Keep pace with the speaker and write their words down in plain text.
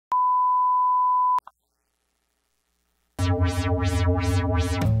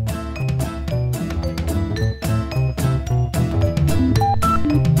What's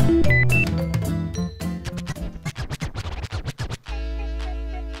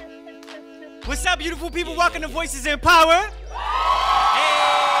up, beautiful people? Welcome to Voices in Power.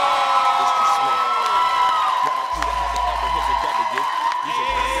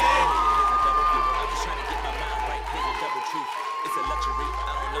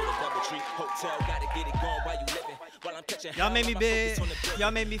 Y'all made me big.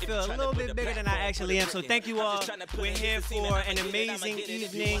 Y'all made me feel a little bit bigger than I actually am. So thank you all. We're here for an amazing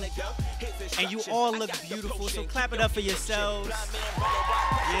evening, and you all look beautiful. So clap it up for yourselves.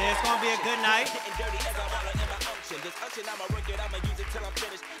 Yeah, it's gonna be a good night.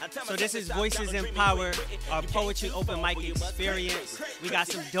 So this is Voices in Power, our poetry open mic experience. We got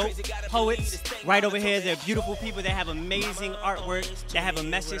some dope poets right over here. They're beautiful people. They have amazing artwork. They have a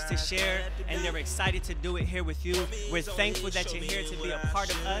message to share, and they're excited to do it here with you. We're thankful that you're here to be a part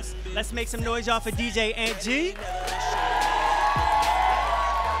of us. Let's make some noise, y'all, for DJ Ant G.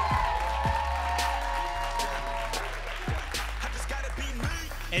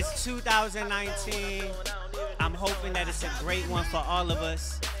 It's 2019. I'm hoping that it's a great one for all of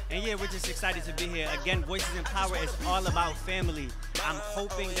us. And yeah, we're just excited to be here. Again, Voices in Power is all about family. I'm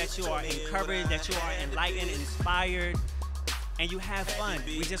hoping that you are encouraged, that you are enlightened, inspired, and you have fun.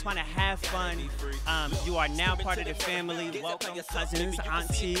 We just want to have fun. You are now part of the family. Welcome, cousins,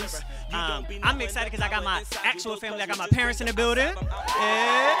 aunties. I'm excited because I got my actual family. I got my parents in the building.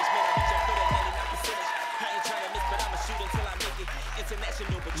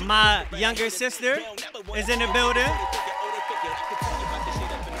 My younger sister is in the building.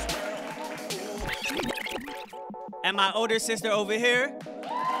 And my older sister over here.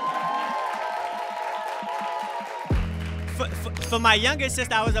 For my younger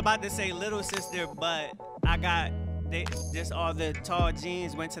sister, I was about to say little sister, but I got just all the tall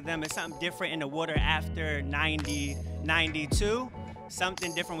genes went to them. It's something different in the water after 90, 92.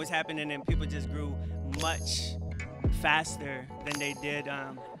 Something different was happening, and people just grew much faster than they did.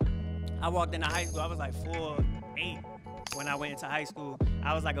 I walked into high school, I was like 4'8" when I went into high school.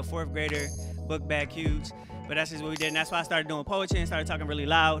 I was like a 4th grader, book bag huge, but that's just what we did. And that's why I started doing poetry and started talking really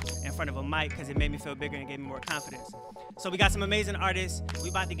loud in front of a mic, because it made me feel bigger and gave me more confidence. So we got some amazing artists. We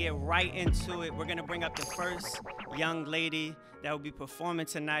about to get right into it. We're gonna bring up the first young lady that will be performing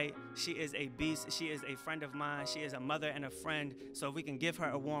tonight. She is a beast. She is a friend of mine. She is a mother and a friend. So if we can give her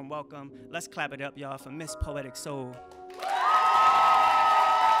a warm welcome, let's clap it up, y'all, for Miss Poetic Soul.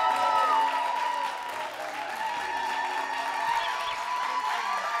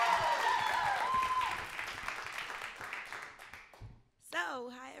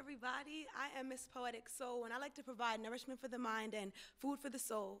 Hi everybody, I am Miss Poetic Soul, and I like to provide nourishment for the mind and food for the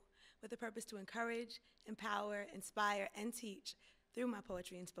soul with a purpose to encourage, empower, inspire, and teach through my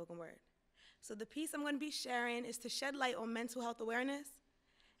poetry and spoken word. So the piece I'm going to be sharing is to shed light on mental health awareness,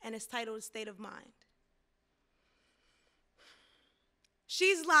 and it's titled State of Mind.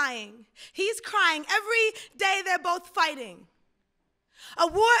 She's lying, he's crying, every day they're both fighting. A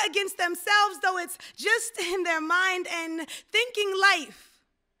war against themselves, though it's just in their mind, and thinking life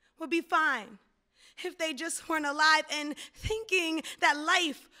would be fine if they just weren't alive, and thinking that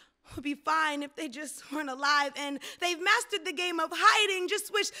life would be fine if they just weren't alive, and they've mastered the game of hiding,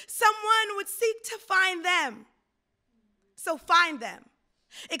 just wish someone would seek to find them. So find them,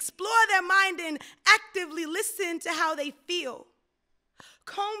 explore their mind, and actively listen to how they feel.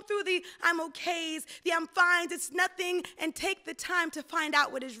 Comb through the I'm okays, the I'm fines, it's nothing, and take the time to find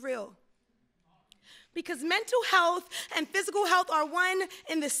out what is real. Because mental health and physical health are one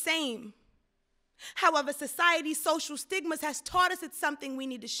and the same. However, society's social stigmas has taught us it's something we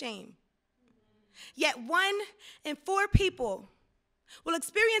need to shame. Yet 1 in 4 people will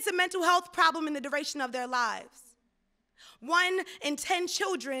experience a mental health problem in the duration of their lives. 1 in 10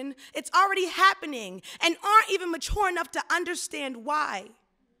 children, it's already happening and aren't even mature enough to understand why.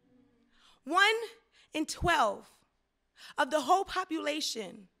 1 in 12 of the whole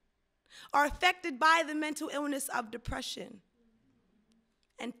population are affected by the mental illness of depression.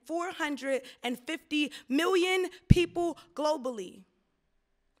 And 450 million people globally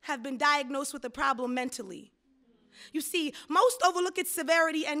have been diagnosed with a problem mentally. You see, most overlook its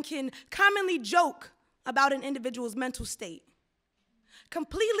severity and can commonly joke about an individual's mental state,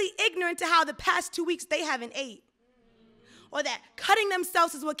 completely ignorant to how the past 2 weeks they haven't ate, or that cutting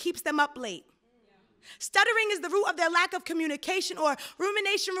themselves is what keeps them up late. Stuttering is the root of their lack of communication, or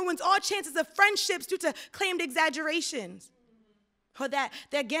rumination ruins all chances of friendships due to claimed exaggerations. Or that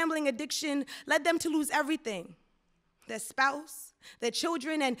their gambling addiction led them to lose everything, their spouse, their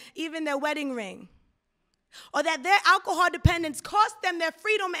children, and even their wedding ring. or that their alcohol dependence cost them their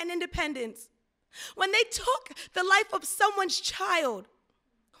freedom and independence, when they took the life of someone's child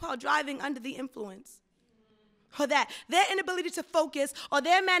while driving under the influence, or that their inability to focus or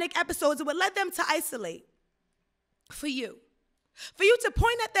their manic episodes would lead them to isolate, for you to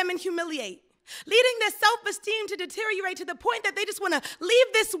point at them and humiliate, leading their self-esteem to deteriorate to the point that they just want to leave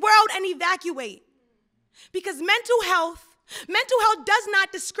this world and evacuate. Because mental health does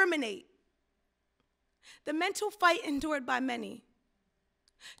not discriminate. The mental fight endured by many,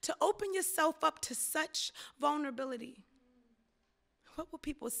 to open yourself up to such vulnerability. What will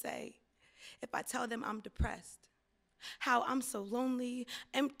people say if I tell them I'm depressed, how I'm so lonely,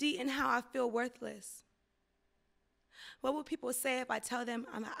 empty, and how I feel worthless? What will people say if I tell them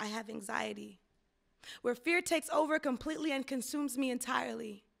I have anxiety, where fear takes over completely and consumes me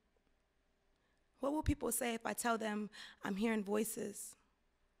entirely? What will people say if I tell them I'm hearing voices,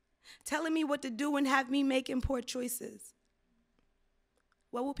 telling me what to do and have me making poor choices?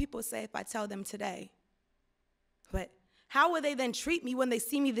 What will people say if I tell them today? But how will they then treat me when they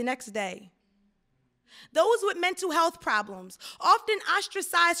see me the next day? Those with mental health problems, often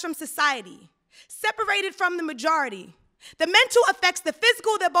ostracized from society, separated from the majority. The mental affects the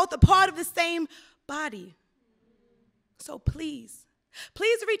physical, they're both a part of the same body. So please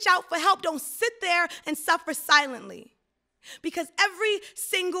reach out for help. Don't sit there and suffer silently. Because every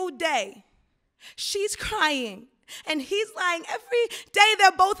single day, she's crying and he's lying. Every day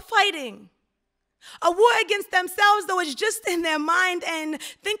they're both fighting a war against themselves, though it's just in their mind, and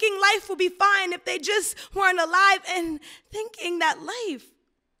thinking life would be fine if they just weren't alive, and thinking that life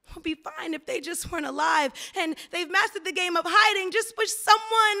would be fine if they just weren't alive. And they've mastered the game of hiding, just wish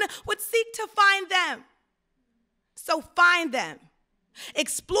someone would seek to find them. So find them.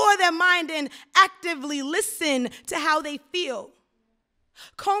 Explore their mind and actively listen to how they feel.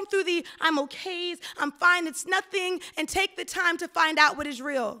 Comb through the I'm okays, I'm fine, it's nothing, and take the time to find out what is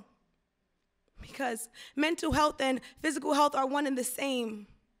real. Because mental health and physical health are one and the same,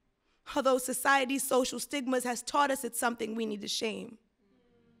 although society's social stigmas has taught us it's something we need to shame.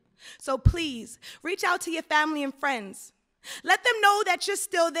 So please, reach out to your family and friends. Let them know that you're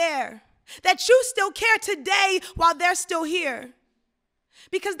still there, that you still care today while they're still here.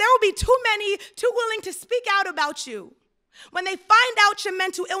 Because there will be too many too willing to speak out about you when they find out your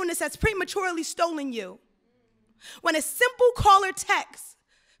mental illness has prematurely stolen you. When a simple call or text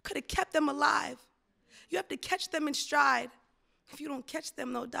could have kept them alive. You have to catch them in stride. If you don't catch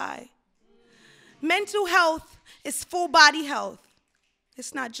them, they'll die. Mental health is full body health.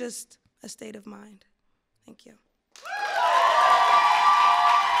 It's not just a state of mind. Thank you.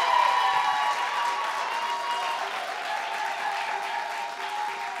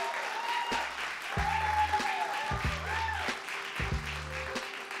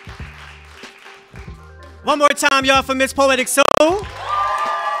 One more time, y'all, for Miss Poetic Soul.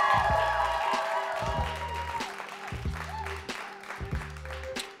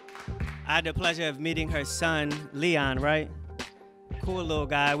 I had the pleasure of meeting her son, Leon, right? Cool little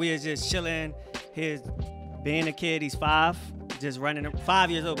guy. We was just chilling. He's being a kid. He's 5, just running. 5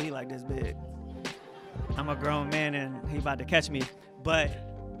 years old, but he like this big. I'm a grown man, and he about to catch me. But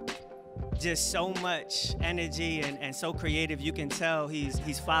just so much energy and so creative. You can tell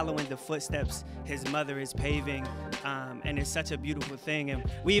he's following the footsteps his mother is paving, and it's such a beautiful thing. And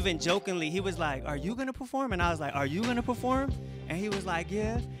we even jokingly, he was like, "Are you gonna perform?" And I was like, "Are you gonna perform?" And he was like,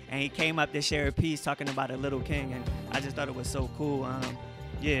 "Yeah." And he came up to share a piece talking about a little king, and I just thought it was so cool.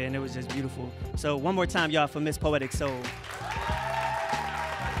 Yeah, and it was just beautiful. So one more time, y'all, for Miss Poetic Soul.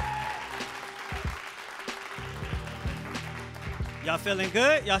 Y'all feeling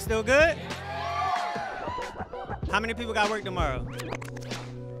good? Y'all still good? How many people got work tomorrow?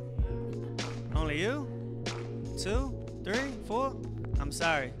 Only you? 2, 3, 4? I'm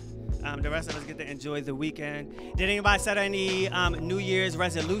sorry. The rest of us get to enjoy the weekend. Did anybody set any New Year's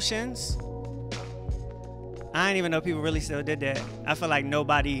resolutions? I didn't even know people really still did that. I feel like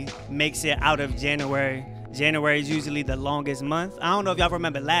nobody makes it out of January. January is usually the longest month. I don't know if y'all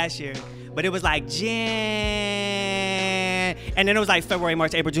remember last year, but it was like Jan, and then it was like February,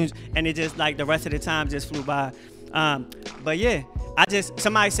 March, April, June, and it just like the rest of the time just flew by. But yeah,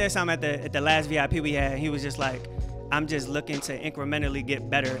 somebody said something at the last VIP we had. He was just like, I'm just looking to incrementally get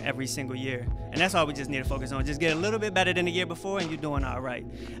better every single year. And that's all we just need to focus on. Just get a little bit better than the year before, and you're doing all right.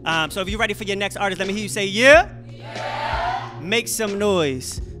 So if you're ready for your next artist, let me hear you say, yeah? Yeah. Make some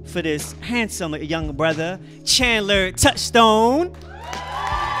noise for this handsome young brother, Chandler Touchstone.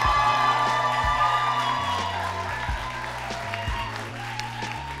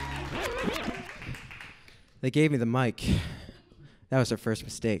 They gave me the mic. That was their first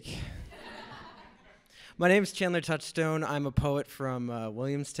mistake. My name's Chandler Touchstone. I'm a poet from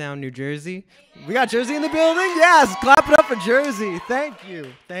Williamstown, New Jersey. We got Jersey in the building? Yes, clap it up for Jersey. Thank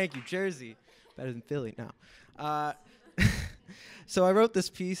you, Jersey. Better than Philly now. So I wrote this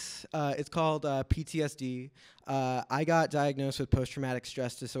piece. It's called PTSD. I got diagnosed with post-traumatic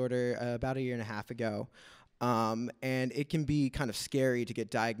stress disorder about 1.5 years ago. And it can be kind of scary to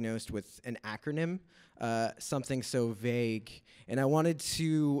get diagnosed with an acronym, something so vague. And I wanted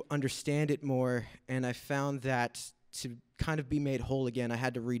to understand it more, and I found that to kind of be made whole again, I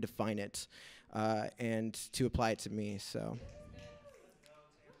had to redefine it and to apply it to me, so.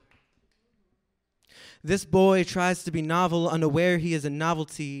 This boy tries to be novel, unaware he is a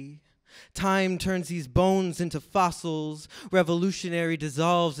novelty. Time turns these bones into fossils, revolutionary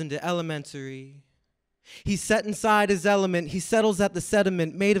dissolves into elementary. He's set inside his element, he settles at the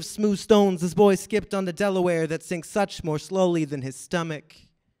sediment, made of smooth stones. This boy skipped on the Delaware that sinks such more slowly than his stomach.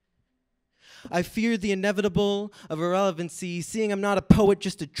 I fear the inevitable of irrelevancy, seeing I'm not a poet,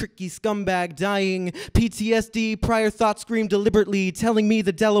 just a tricky scumbag dying. PTSD, prior thoughts scream deliberately, telling me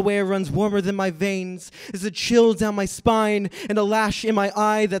the Delaware runs warmer than my veins. There's a chill down my spine and a lash in my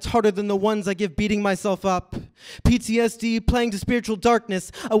eye that's harder than the ones I give beating myself up. PTSD playing to spiritual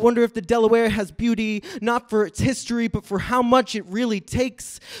darkness. I wonder if the Delaware has beauty, not for its history, but for how much it really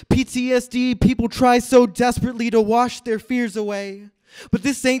takes. PTSD, people try so desperately to wash their fears away. But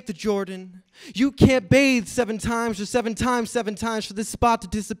this ain't the Jordan. You can't bathe 7 times or 7 times 7 times for this spot to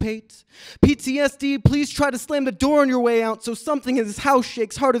dissipate. PTSD, please try to slam the door on your way out so something in this house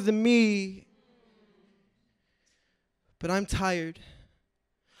shakes harder than me. But I'm tired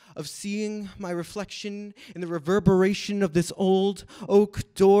of seeing my reflection in the reverberation of this old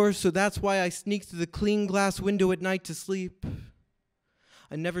oak door, so that's why I sneak through the clean glass window at night to sleep.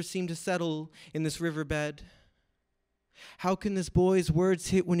 I never seem to settle in this riverbed. How can this boy's words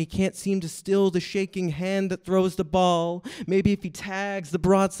hit when he can't seem to still the shaking hand that throws the ball? Maybe if he tags the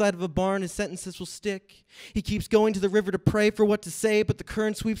broadside of a barn, his sentences will stick. He keeps going to the river to pray for what to say, but the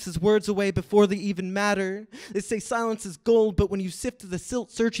current sweeps his words away before they even matter. They say silence is gold, but when you sift through the silt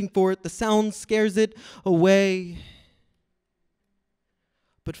searching for it, the sound scares it away.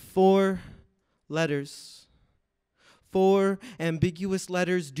 But 4 letters, 4 ambiguous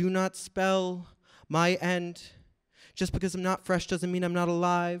letters do not spell my end. Just because I'm not fresh doesn't mean I'm not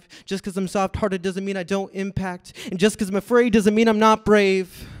alive. Just because I'm soft-hearted doesn't mean I don't impact. And just because I'm afraid doesn't mean I'm not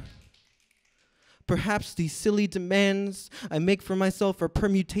brave. Perhaps these silly demands I make for myself are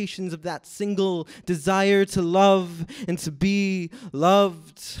permutations of that single desire to love and to be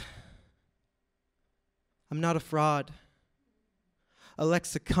loved. I'm not a fraud, a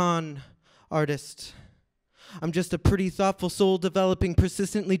lexicon artist. I'm just a pretty thoughtful soul developing,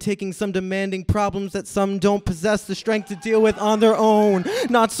 persistently taking some demanding problems that some don't possess the strength to deal with on their own.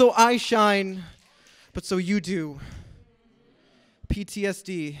 Not so I shine, but so you do.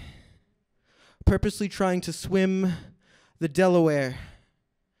 PTSD, purposely trying to swim the Delaware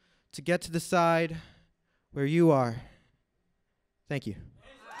to get to the side where you are. Thank you.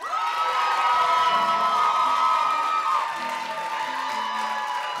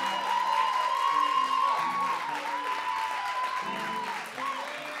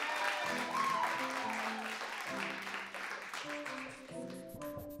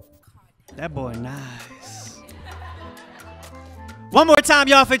 That boy nice. One more time,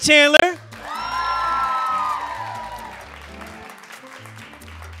 y'all, for Chandler.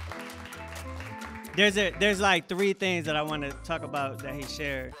 There's like 3 things that I want to talk about that he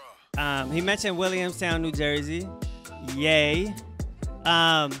shared. He mentioned Williamstown, New Jersey. Yay.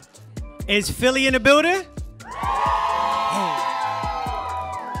 Is Philly in the building?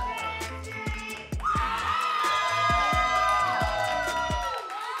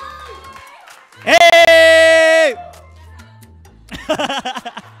 Hey!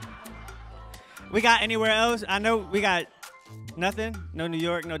 We got anywhere else? I know we got nothing. No New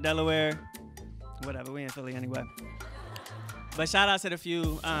York, no Delaware. Whatever, we in Philly anyway. But shout out to the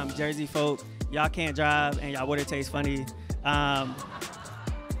few Jersey folk. Y'all can't drive and y'all water tastes funny. That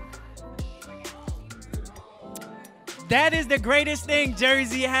is the greatest thing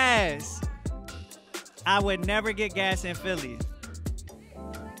Jersey has. I would never get gas in Philly.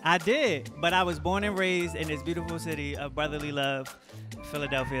 I did, but I was born and raised in this beautiful city of brotherly love,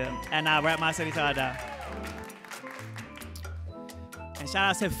 Philadelphia, and I rap my city till I die. And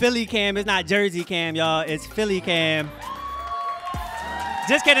shout out to Philly Cam. It's not Jersey Cam, y'all. It's Philly Cam.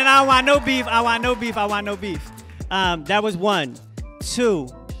 Just kidding. I don't want no beef. I want no beef. I want no beef. That was 1. 2.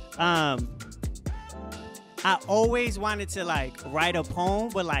 I always wanted to like write a poem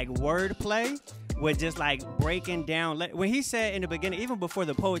with like wordplay with just like breaking down. When he said in the beginning, even before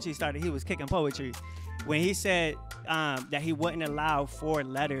the poetry started, he was kicking poetry. When he said that he wouldn't allow 4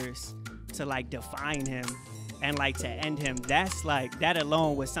 letters to like define him and like to end him, that's like, that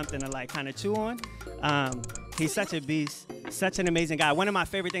alone was something to like kind of chew on. He's such a beast, such an amazing guy. One of my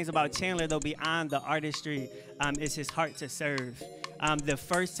favorite things about Chandler, though, beyond the artistry, is his heart to serve. The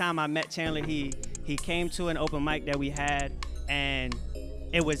first time I met Chandler, he came to an open mic that we had, and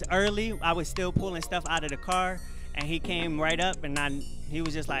it was early. I was still pulling stuff out of the car, and he came right up, and he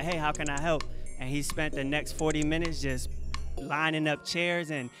was just like, hey, how can I help? And he spent the next 40 minutes just lining up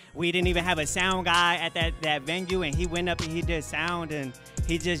chairs, and we didn't even have a sound guy at that venue, and he went up and he did sound, and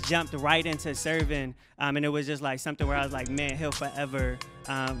he just jumped right into serving, and it was just like something where I was like, man, he'll forever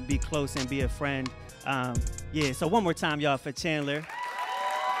be close and be a friend. Yeah, so one more time, y'all, for Chandler.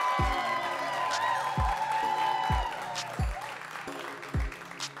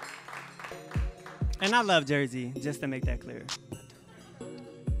 And I love Jersey, just to make that clear.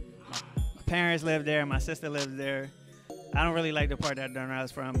 My parents live there, my sister lives there. I don't really like the part that I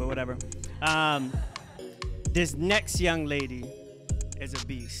was from, but whatever. This next young lady is a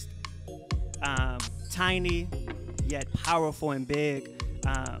beast. Tiny, yet powerful and big.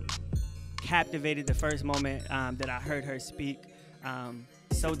 Captivated the first moment that I heard her speak.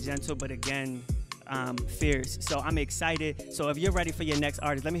 So gentle, but again, fierce. So I'm excited. So if you're ready for your next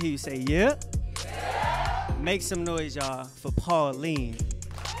artist, let me hear you say, yeah. Make some noise, y'all, for Pauline.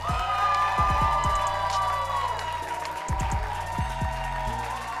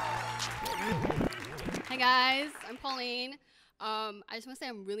 Hi guys, I'm Pauline. I just want to say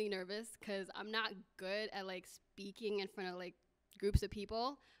I'm really nervous because I'm not good at like speaking in front of like groups of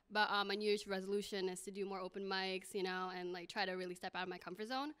people. But my New Year's resolution is to do more open mics, you know, and like try to really step out of my comfort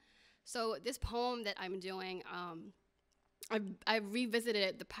zone. So this poem that I'm doing, I've revisited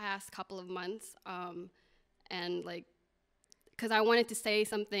it the past couple of months, and like, because I wanted to say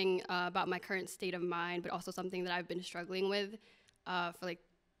something about my current state of mind, but also something that I've been struggling with for like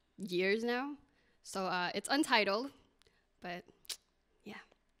years now. So it's untitled, but yeah.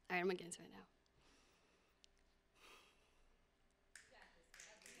 All right, I'm gonna get into it now.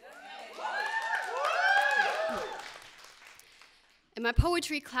 In my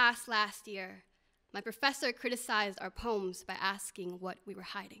poetry class last year, my professor criticized our poems by asking what we were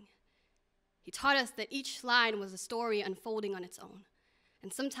hiding. He taught us that each line was a story unfolding on its own,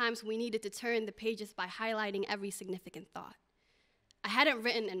 and sometimes we needed to turn the pages by highlighting every significant thought. I hadn't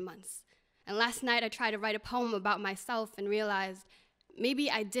written in months, and last night I tried to write a poem about myself and realized maybe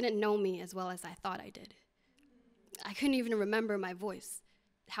I didn't know me as well as I thought I did. I couldn't even remember my voice,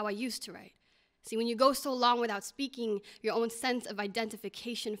 how I used to write. See, when you go so long without speaking, your own sense of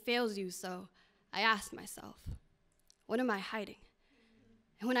identification fails you, so I asked myself, what am I hiding?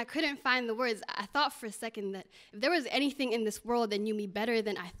 And when I couldn't find the words, I thought for a second that if there was anything in this world that knew me better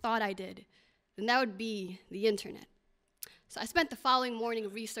than I thought I did, then that would be the internet. So I spent the following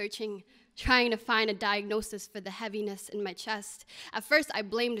morning researching, trying to find a diagnosis for the heaviness in my chest. At first, I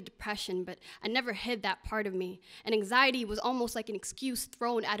blamed depression, but I never hid that part of me, and anxiety was almost like an excuse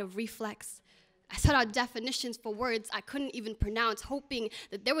thrown out of reflex. I sought out definitions for words I couldn't even pronounce, hoping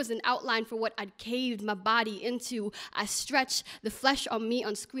that there was an outline for what I'd caved my body into. I stretched the flesh on me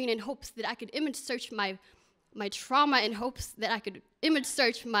on screen in hopes that I could image search my trauma, in hopes that I could image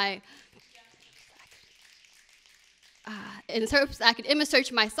search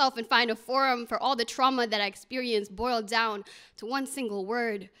myself and find a forum for all the trauma that I experienced boiled down to one single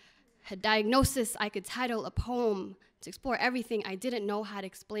word, a diagnosis I could title a poem to explore everything I didn't know how to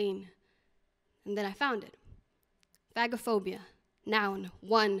explain. And then I found it. Phagophobia, noun,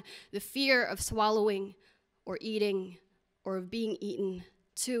 1, the fear of swallowing or eating or of being eaten.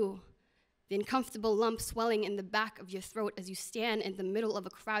 2, the uncomfortable lump swelling in the back of your throat as you stand in the middle of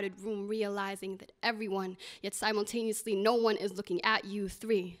a crowded room realizing that everyone, yet simultaneously no one is looking at you.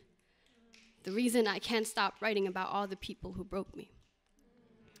 3, the reason I can't stop writing about all the people who broke me.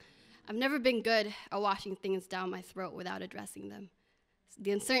 I've never been good at washing things down my throat without addressing them.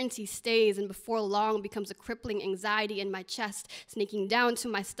 The uncertainty stays and before long becomes a crippling anxiety in my chest, sneaking down to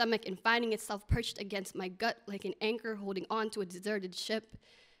my stomach and finding itself perched against my gut like an anchor holding on to a deserted ship.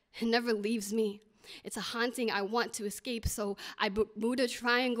 It never leaves me. It's a haunting I want to escape, so I Bermuda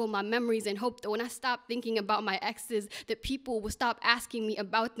triangle my memories and hope that when I stop thinking about my exes, that people will stop asking me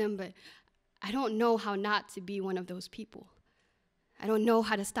about them, but I don't know how not to be one of those people. I don't know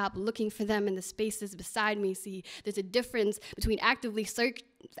how to stop looking for them in the spaces beside me. See, there's a difference between actively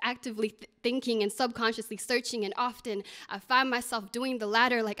thinking and subconsciously searching, and often I find myself doing the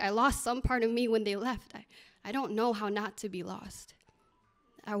latter, like I lost some part of me when they left. I don't know how not to be lost.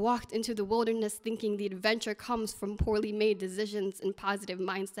 I walked into the wilderness thinking the adventure comes from poorly made decisions and positive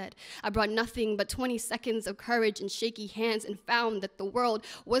mindset. I brought nothing but 20 seconds of courage and shaky hands and found that the world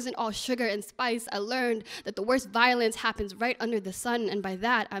wasn't all sugar and spice. I learned that the worst violence happens right under the sun, and by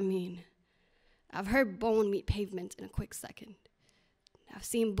that I mean I've heard bone meet pavement in a quick second. I've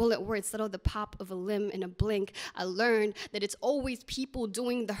seen bullet words settle the pop of a limb in a blink. I learned that it's always people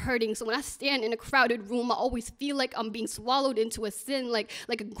doing the hurting. So when I stand in a crowded room, I always feel like I'm being swallowed into a sin, like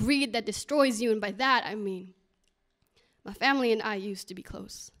a greed that destroys you. And by that, I mean, my family and I used to be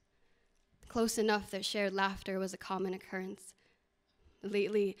close. Close enough that shared laughter was a common occurrence.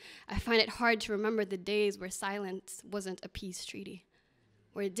 Lately, I find it hard to remember the days where silence wasn't a peace treaty,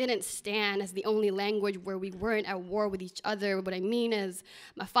 where it didn't stand as the only language, where we weren't at war with each other. What I mean is,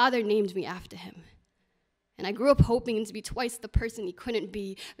 my father named me after him. And I grew up hoping to be twice the person he couldn't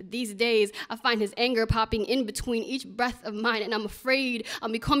be. But these days, I find his anger popping in between each breath of mine, and I'm afraid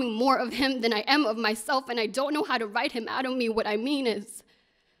I'm becoming more of him than I am of myself, and I don't know how to write him out of me. What I mean is,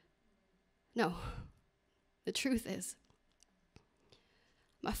 no, the truth is,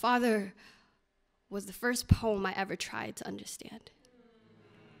 my father was the first poem I ever tried to understand.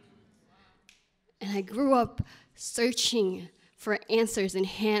 And I grew up searching for answers in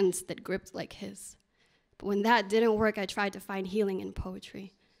hands that gripped like his. But when that didn't work, I tried to find healing in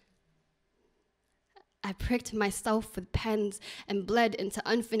poetry. I pricked myself with pens and bled into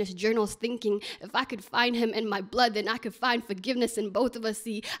unfinished journals, thinking if I could find him in my blood, then I could find forgiveness in both of us.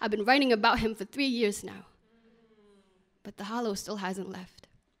 See, I've been writing about him for 3 years now. But the hollow still hasn't left.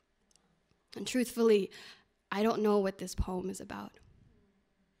 And truthfully, I don't know what this poem is about.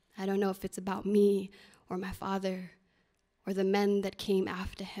 I don't know if it's about me or my father or the men that came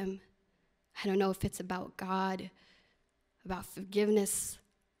after him. I don't know if it's about God, about forgiveness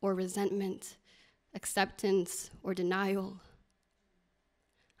or resentment, acceptance or denial.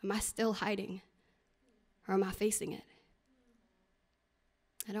 Am I still hiding, or am I facing it?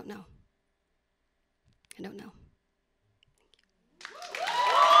 I don't know. I don't know.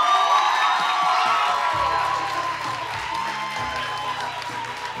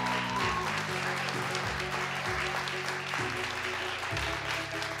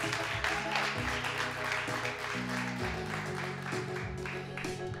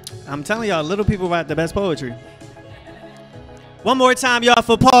 I'm telling y'all, little people write the best poetry. One more time, y'all,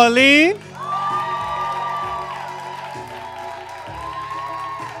 for Pauline.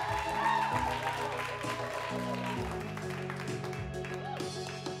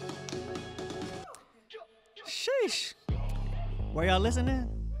 Sheesh. Were y'all listening?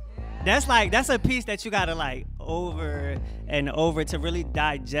 That's a piece that you gotta like over and over to really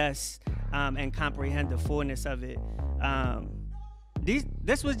digest and comprehend the fullness of it.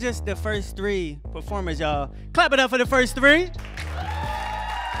 This was just the first 3 performers, y'all. Clap it up for the first 3.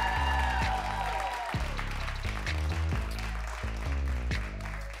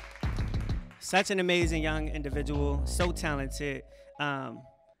 Such an amazing young individual, so talented.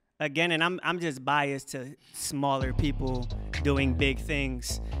 Again, and I'm just biased to smaller people doing big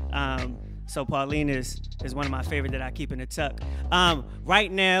things. So Pauline is one of my favorite that I keep in the tuck.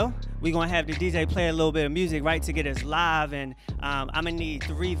 Right now, we're gonna have the DJ play a little bit of music, right, to get us live, and I'm gonna need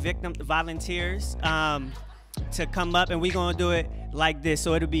 3 volunteers to come up, and we're gonna do it like this.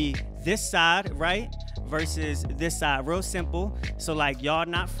 So it'll be this side, right, versus this side, real simple. So like y'all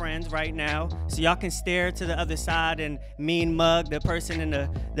not friends right now, so y'all can stare to the other side and mean mug the person in the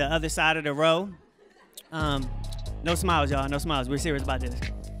other side of the row. No smiles, y'all, no smiles, we're serious about this.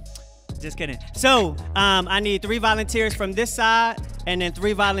 Just kidding. So I need 3 volunteers from this side and then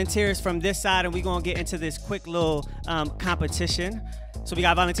 3 volunteers from this side, and we're gonna get into this quick little competition. So we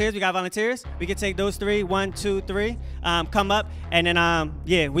got volunteers, We can take those 3, 1, 2, 3, come up, and then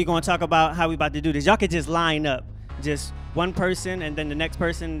yeah, we're gonna talk about how we about to do this. Y'all could just line up, just one person and then the next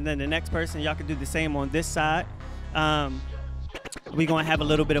person, and then the next person. Y'all can do the same on this side. We're gonna have a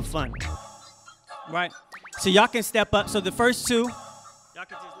little bit of fun, right? So y'all can step up. So the first 2, y'all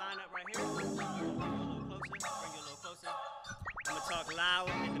can just line up right here. Bring you a little closer. I'm gonna talk loud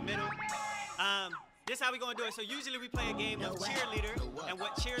in the middle. This is how we gonna do it. So usually we play a game of cheerleader, and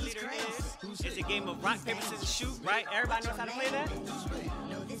what cheerleader is a game of rock, paper, scissors, shoot, right? Everybody knows how to play that?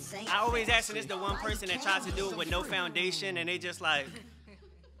 I always ask, and it's the one person that tries to do it with no foundation, and they just like,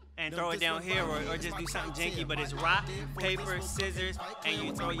 and throw it down here, or just do something janky, but it's rock, paper, scissors, and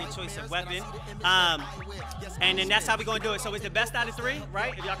you throw your choice of weapon. And then that's how we're gonna do it. So it's the best out of 3,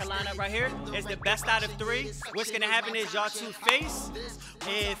 right? If y'all can line up right here, it's the best out of 3. What's gonna happen is y'all 2 face.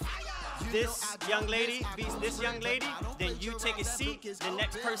 If this young lady beats this young lady, then you take a seat, the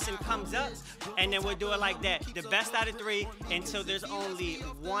next person comes up, and then we'll do it like that. The best out of 3 until there's only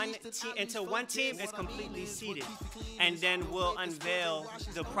one team, until one team is completely seated. And then we'll unveil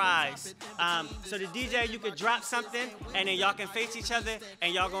the prize. So the DJ, you could drop something, and then y'all can face each other,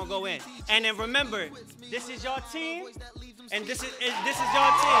 and y'all gonna go in. And then remember, this is your team, and this is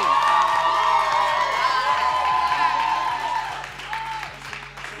your team.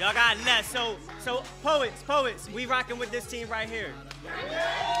 Y'all got less. So poets, we rocking with this team right here.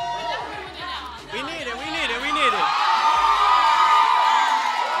 We need it.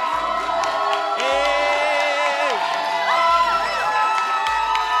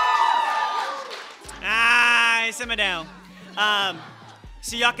 Hey. Simmer down.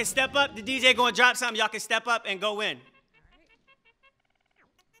 So y'all can step up. The DJ gonna drop something. Y'all can step up and go in.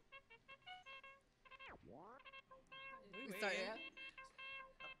 Start, yeah.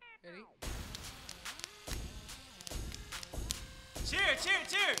 Ready? Cheer.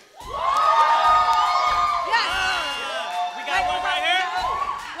 Yes! We got one right here.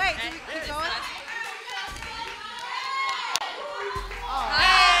 Wait, keep going.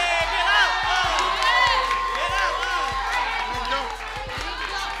 Hey, get out. Get out. Let's go.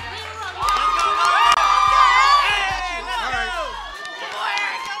 Hey, let's go.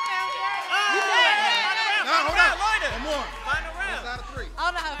 No, hold on. Loiter. One more. Final round. Out of 3. I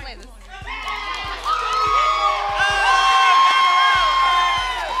don't know how to play this.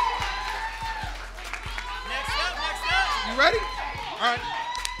 Next up. You ready? All right.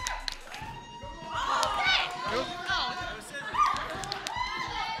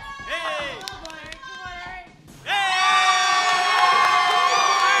 Hey.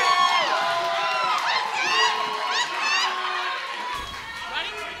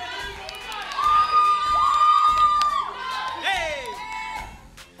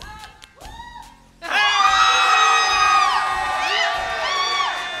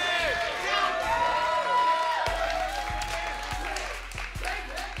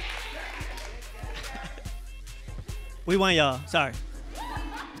 We won, y'all. Sorry.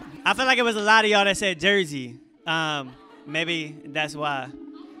 I feel like it was a lot of y'all that said Jersey. Maybe that's why.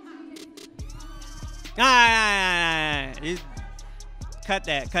 All right. Cut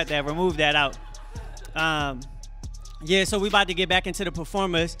that. Remove that out. Yeah, so we about to get back into the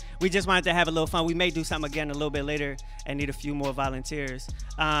performers. We just wanted to have a little fun. We may do something again a little bit later and need a few more volunteers.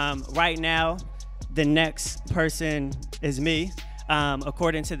 Right now, the next person is me,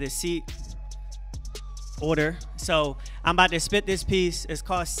 according to the seat order. So I'm about to spit this piece. It's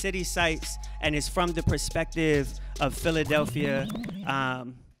called City Sights, and it's from the perspective of Philadelphia.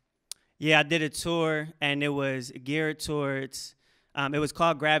 Yeah, I did a tour, and it was geared towards, it was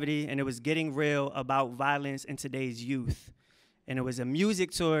called Gravity, and it was getting real about violence in today's youth. And it was a music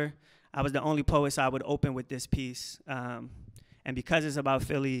tour. I was the only poet, so I would open with this piece. And because it's about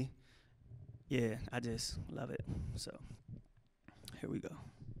Philly, yeah, I just love it. So here we go.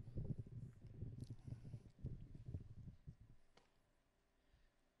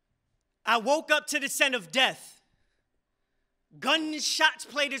 I woke up to the scent of death. Gunshots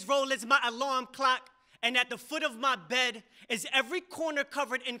played its role as my alarm clock, and at the foot of my bed is every corner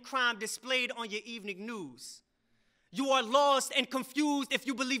covered in crime displayed on your evening news. You are lost and confused if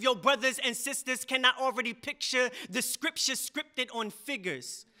you believe your brothers and sisters cannot already picture the scripture scripted on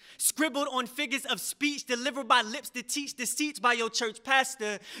figures. Scribbled on figures of speech delivered by lips that teach deceits by your church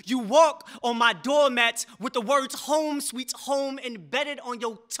pastor. You walk on my doormats with the words home, sweet home embedded on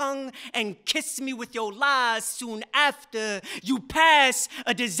your tongue and kiss me with your lies soon after. You pass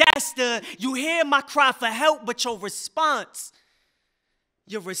a disaster. You hear my cry for help, but your response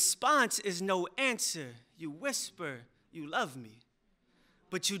is no answer. You whisper, you love me.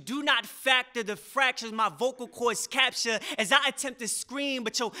 But you do not factor the fractures my vocal cords capture as I attempt to scream,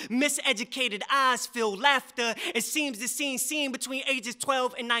 but your miseducated eyes feel laughter. It seems the scene seen between ages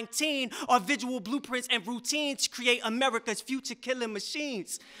 12 and 19 are visual blueprints and routines to create America's future killing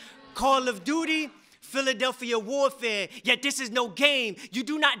machines. Call of Duty, Philadelphia warfare, yet this is no game. You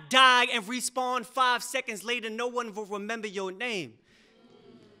do not die and respawn 5 seconds later. No one will remember your name.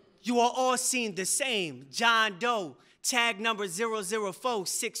 You are all seen the same. John Doe. Tag number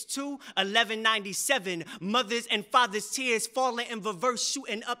 004621197. Mothers and fathers' tears falling in reverse,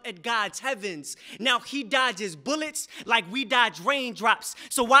 shooting up at God's heavens. Now he dodges bullets like we dodge raindrops.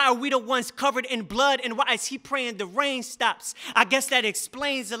 So why are we the ones covered in blood, and why is he praying the rain stops? I guess that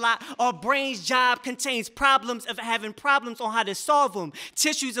explains a lot. Our brain's job contains problems of having problems on how to solve them.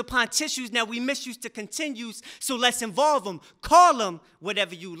 Tissues upon tissues, now we misuse to continues, so let's involve them. Call them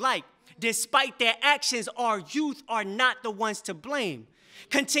whatever you like. Despite their actions, our youth are not the ones to blame.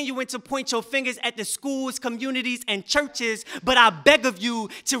 continuing to point your fingers at the schools, communities, and churches, but I beg of you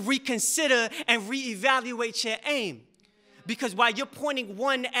to reconsider and reevaluate your aim. Because while you're pointing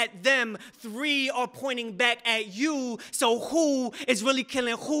one at them, three are pointing back at you, so who is really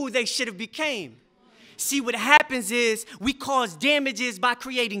killing who they should have became? See, what happens is we cause damages by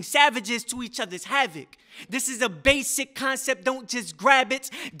creating savages to each other's havoc. This is a basic concept. Don't just grab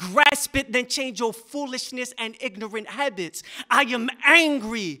it, grasp it, then change your foolishness and ignorant habits. I am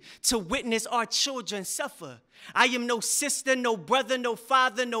angry to witness our children suffer. I am no sister, no brother, no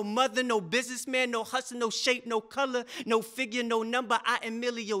father, no mother, no businessman, no hustle, no shape, no color, no figure, no number. I am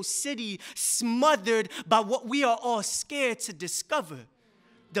merely your city, smothered by what we are all scared to discover.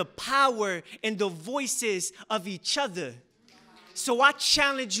 The power in the voices of each other. So I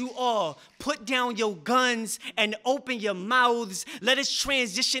challenge you all, put down your guns and open your mouths. Let us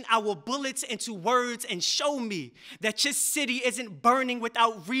transition our bullets into words and show me that your city isn't burning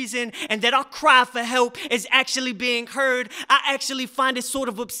without reason and that our cry for help is actually being heard. I actually find it sort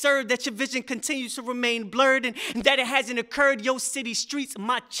of absurd that your vision continues to remain blurred and that it hasn't occurred. Your city streets,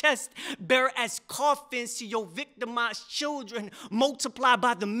 my chest, bare as coffins to your victimized children, multiply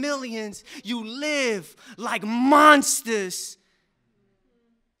by the millions. You live like monsters,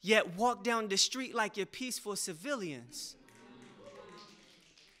 yet walk down the street like you're peaceful civilians.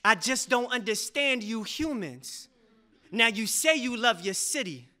 I just don't understand you humans. Now you say you love your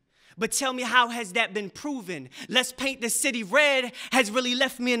city, but tell me, how has that been proven? Let's paint the city red has really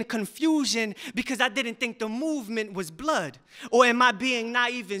left me in confusion because I didn't think the movement was blood. Or am I being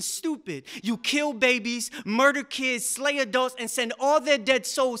naive and stupid? You kill babies, murder kids, slay adults, and send all their dead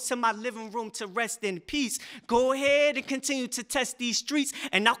souls to my living room to rest in peace. Go ahead and continue to test these streets,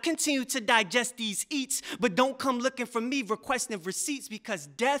 and I'll continue to digest these eats, but don't come looking for me requesting receipts because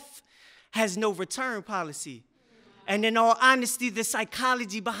death has no return policy. And in all honesty, the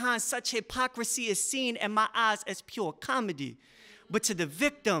psychology behind such hypocrisy is seen in my eyes as pure comedy. But to the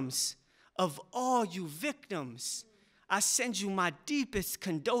victims of all you victims, I send you my deepest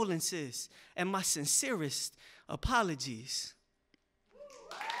condolences and my sincerest apologies.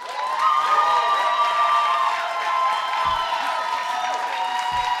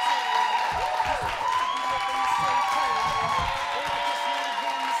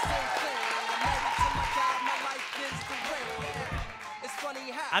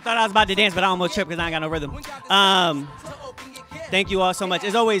 I thought I was about to dance, but I almost tripped because I ain't got no rhythm. Thank you all so much.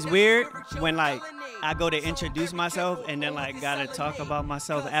 It's always weird when like I go to introduce myself and then like gotta talk about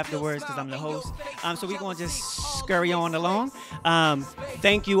myself afterwards because I'm the host. So we gonna just scurry on along.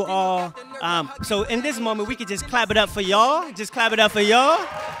 Thank you all. So in this moment, we could just clap it up for y'all. Just clap it up for y'all.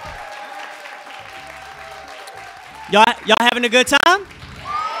 Y'all having a good time?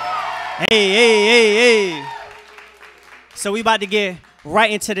 Hey, hey, hey, hey. So we about to get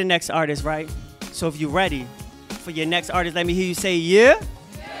right into the next artist, right? So if you're ready for your next artist, let me hear you say yeah.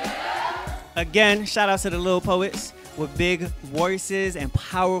 Yeah. Again, shout out to the Little Poets with big voices and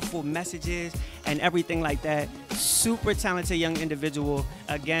powerful messages and everything like that. Super talented young individual.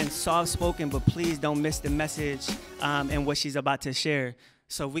 Again, soft-spoken, but please don't miss the message and what she's about to share.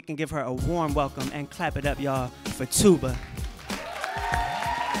 So we can give her a warm welcome and clap it up, y'all, for Tuba.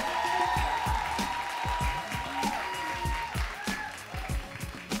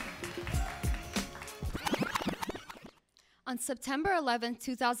 On September 11,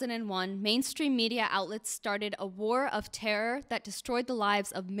 2001, mainstream media outlets started a war of terror that destroyed the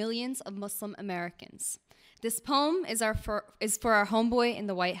lives of millions of Muslim Americans. This poem is for our homeboy in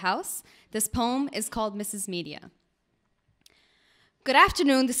the White House. This poem is called Mrs. Media. Good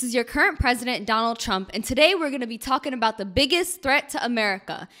afternoon, this is your current president, Donald Trump, and today we're going to be talking about the biggest threat to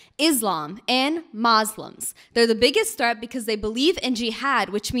America, Islam and Muslims. They're the biggest threat because they believe in jihad,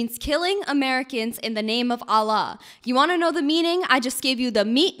 which means killing Americans in the name of Allah. You want to know the meaning? I just gave you the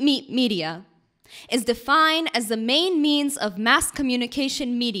media. Is defined as the main means of mass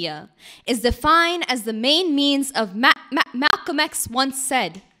communication media. Is defined as the main means of Malcolm X once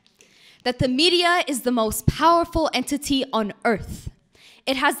said that the media is the most powerful entity on earth.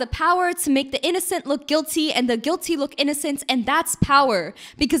 It has the power to make the innocent look guilty and the guilty look innocent, and that's power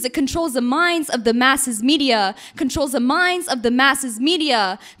because it controls the minds of the masses media, controls the minds of the masses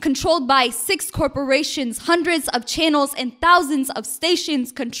media, controlled by 6 corporations, hundreds of channels, and thousands of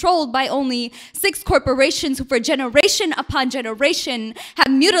stations, controlled by only 6 corporations who for generation upon generation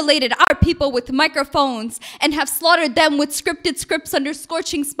have mutilated our people with microphones and have slaughtered them with scripted scripts under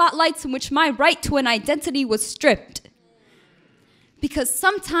scorching spotlights in which my right to an identity was stripped. Because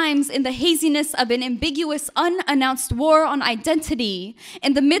sometimes in the haziness of an ambiguous, unannounced war on identity,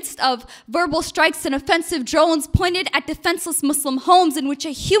 in the midst of verbal strikes and offensive drones pointed at defenseless Muslim homes in which a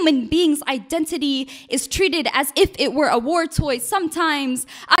human being's identity is treated as if it were a war toy, sometimes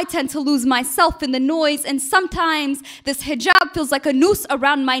I tend to lose myself in the noise, and sometimes this hijab feels like a noose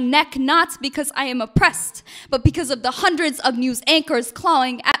around my neck, not because I am oppressed, but because of the hundreds of news anchors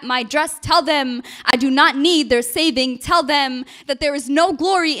clawing at my dress. Tell them I do not need their saving. Tell them that there is no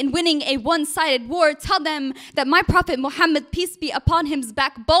glory in winning a one-sided war. Tell them that my Prophet Muhammad, peace be upon him's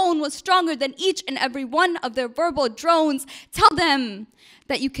backbone, was stronger than each and every one of their verbal drones. Tell them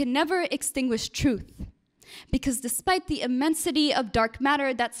that you can never extinguish truth, because despite the immensity of dark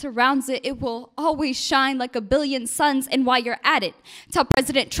matter that surrounds it, it will always shine like a billion suns. And while you're at it, tell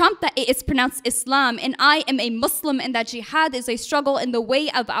President Trump that it is pronounced Islam, and I am a Muslim, and that jihad is a struggle in the way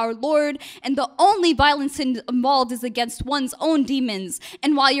of our Lord, and the only violence involved is against one's own demons.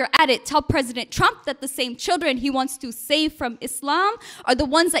 And while you're at it, tell President Trump that the same children he wants to save from Islam are the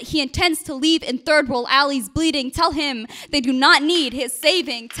ones that he intends to leave in third world alleys bleeding. Tell him they do not need his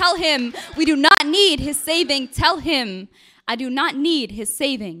saving. Tell him we do not need his saving. Tell him I do not need his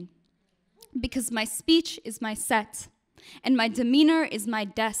saving, because my speech is my set, and my demeanor is my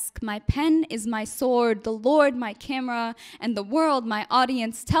desk, my pen is my sword, the Lord my camera, and the world my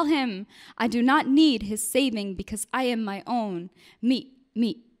audience. Tell him I do not need his saving, because I am my own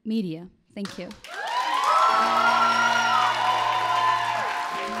media. Thank you.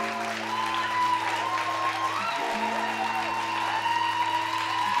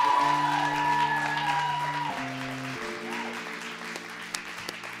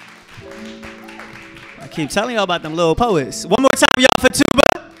 I keep telling y'all about them little poets. One more time, y'all, for Tuba.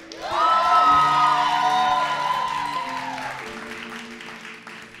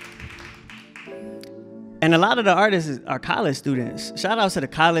 And a lot of the artists are college students. Shout out to the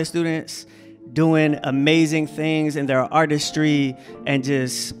college students doing amazing things in their artistry and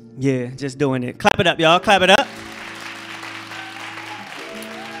just doing it. Clap it up, y'all. Clap it up.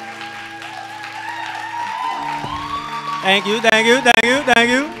 Thank you, thank you, thank you, thank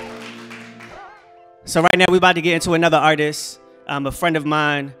you. So right now we're about to get into another artist, a friend of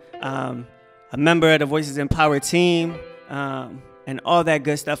mine, a member of the Voices in Power team, and all that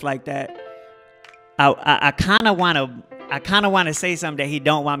good stuff like that. I kind of want to say something that he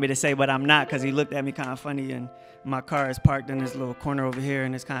don't want me to say, but I'm not, because he looked at me kind of funny, and my car is parked in this little corner over here,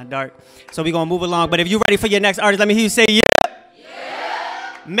 and it's kind of dark. So we're gonna move along. But if you're ready for your next artist, let me hear you say yeah.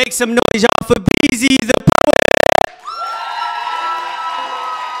 Yeah. Make some noise, y'all, for Breezy the Poet.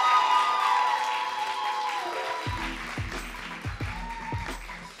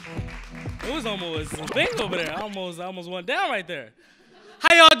 It was almost a thing over there. I almost went down right there.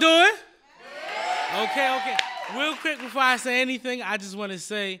 How y'all doing? Okay. Real quick before I say anything, I just want to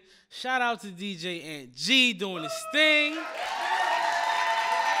say shout out to DJ Ant G doing his thing.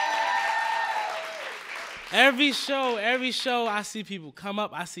 Every show, I see people come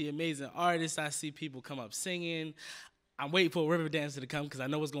up. I see amazing artists. I see people come up singing. I'm waiting for a river dancer to come because I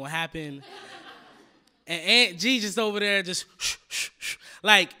know what's going to happen. And Ant G just over there just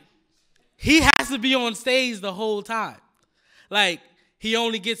like, he has to be on stage the whole time. Like, he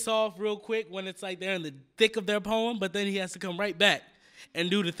only gets off real quick when it's like they're in the thick of their poem, but then he has to come right back and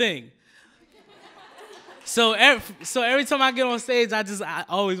do the thing. So every time I get on stage, I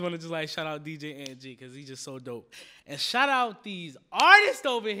always want to just like shout out DJ Ant G, because he's just so dope. And shout out these artists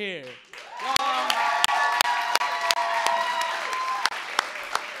over here.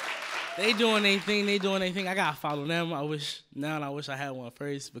 They doing anything. I gotta follow them. I wish I had one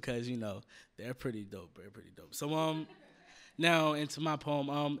first, because you know they're pretty dope. So now into my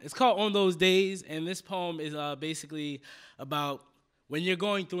poem. It's called On Those Days, and this poem is basically about when you're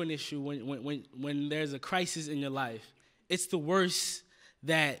going through an issue, when there's a crisis in your life. It's the worst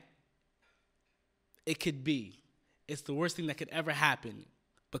that it could be. It's the worst thing that could ever happen,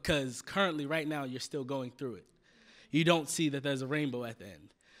 because currently, right now, you're still going through it. You don't see that there's a rainbow at the end.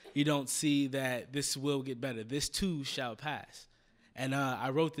 You don't see that this will get better. This too shall pass. And I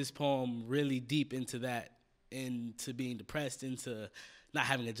wrote this poem really deep into that, into being depressed, into not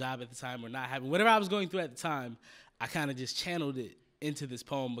having a job at the time, or not having whatever I was going through at the time. I kind of just channeled it into this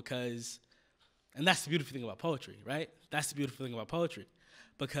poem, because, and that's the beautiful thing about poetry, right? That's the beautiful thing about poetry,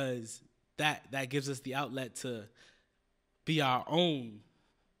 because that gives us the outlet to be our own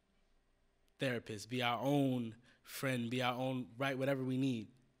therapist, be our own friend, be our own, write whatever we need.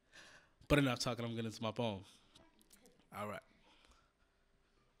 But enough talking, I'm getting into my poem. All right.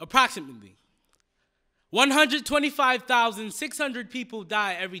 Approximately 125,600 people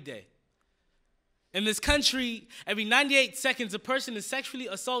die every day. In this country, every 98 seconds, a person is sexually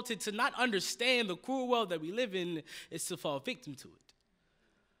assaulted. To not understand the cruel world that we live in is to fall victim to it.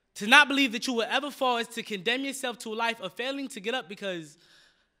 To not believe that you will ever fall is to condemn yourself to a life of failing to get up, because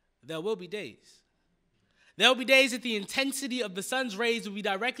there will be days. There will be days that the intensity of the sun's rays will be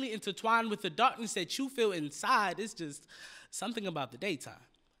directly intertwined with the darkness that you feel inside. It's just something about the daytime.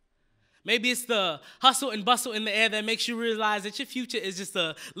 Maybe it's the hustle and bustle in the air that makes you realize that your future is just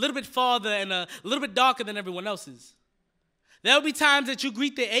a little bit farther and a little bit darker than everyone else's. There will be times that you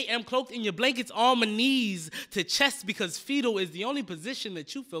greet the AM cloaked in your blankets, arm and knees to chest, because fetal is the only position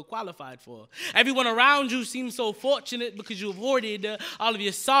that you feel qualified for. Everyone around you seems so fortunate because you avoided all of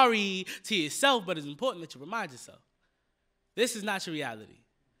your sorry to yourself, but it's important that you remind yourself, this is not your reality.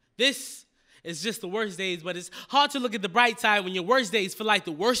 This is just the worst days, but it's hard to look at the bright side when your worst days feel like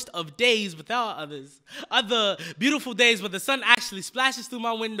the worst of days without others. Other beautiful days where the sun actually splashes through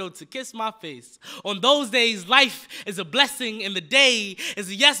my window to kiss my face. On those days, life is a blessing and the day is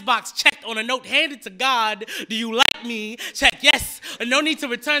a yes box checked on a note handed to God. Do you like me? Check yes. And no need to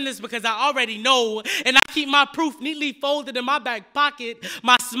return this because I already know. And I keep my proof neatly folded in my back pocket.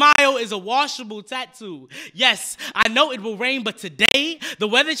 My smile is a washable tattoo. Yes, I know it will rain, but today the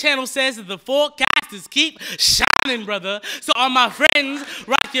Weather Channel says that the forecasters keep shining, brother. So all my friends,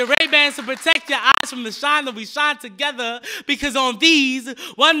 rock your Ray-Bans to protect your eyes from the shine that we shine together, because on these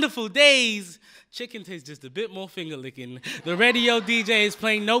wonderful days, chicken tastes just a bit more finger-licking. The radio DJ is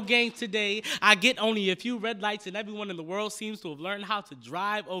playing no games today. I get only a few red lights, and everyone in the world seems to have learned how to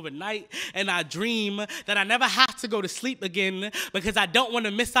drive overnight. And I dream that I never have to go to sleep again, because I don't want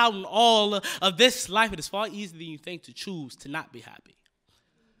to miss out on all of this life. It is far easier than you think to choose to not be happy,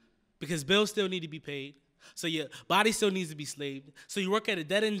 because bills still need to be paid. So your body still needs to be slaved. So you work at a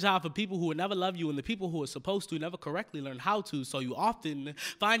dead-end job for people who will never love you, and the people who are supposed to never correctly learn how to. So you often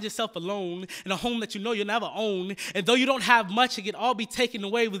find yourself alone in a home that you know you'll never own. And though you don't have much, it can all be taken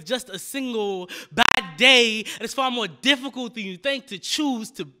away with just a single bad day. And it's far more difficult than you think to choose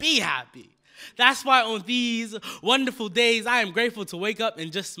to be happy. That's why on these wonderful days, I am grateful to wake up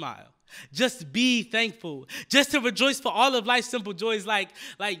and just smile. Just be thankful. Just to rejoice for all of life's simple joys, like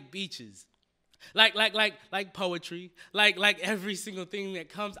beaches. Like poetry, like every single thing that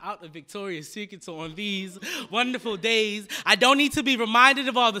comes out of Victoria's Secret. So on these wonderful days, I don't need to be reminded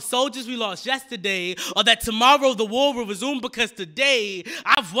of all the soldiers we lost yesterday, or that tomorrow the war will resume, because today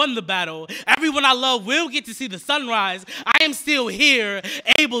I've won the battle. Everyone I love will get to see the sunrise. I am still here,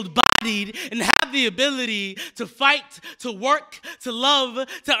 able-bodied, and have the ability to fight, to work, to love,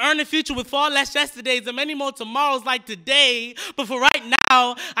 to earn a future with far less yesterdays and many more tomorrows like today. But for right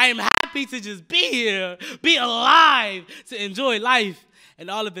now, I am happy to just be here, be alive, to enjoy life and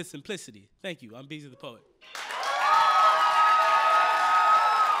all of its simplicity. Thank you. I'm Beezy the Poet.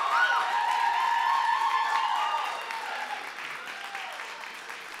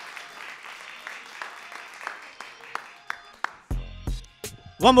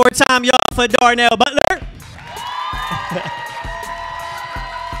 One more time, y'all, for Darnell Butler.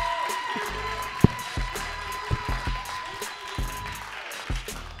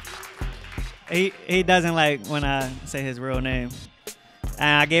 He doesn't like when I say his real name.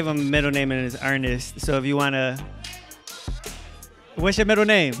 And I gave him a middle name, and it's Ernest. So if you want to... What's your middle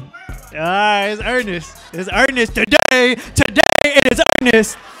name? It's Ernest. It's Ernest today. Today it is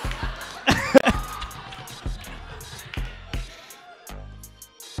Ernest.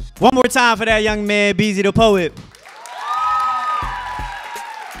 One more time for that young man, Beezy the Poet.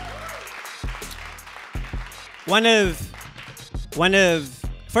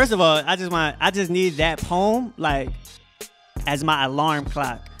 First of all, I just need that poem like as my alarm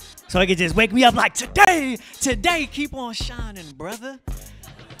clock, so it could just wake me up like today, keep on shining, brother.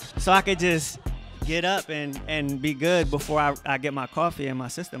 So I could just get up and be good before I get my coffee in my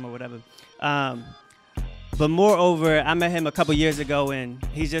system or whatever. But moreover, I met him a couple years ago, and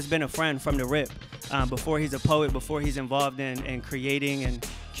he's just been a friend from the rip. Before he's a poet, before he's involved in creating and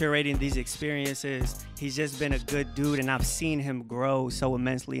curating these experiences, he's just been a good dude, and I've seen him grow so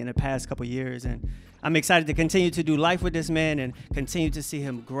immensely in the past couple years. And I'm excited to continue to do life with this man and continue to see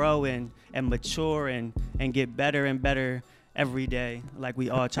him grow and mature and get better and better every day, like we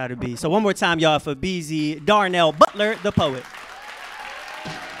all try to be. So one more time, y'all, for Beezy Darnell Butler, the poet.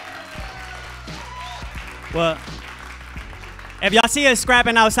 Well, if y'all see us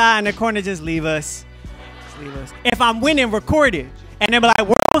scrapping outside in the corner, just leave us. Just leave us. If I'm winning, record it. And then be like,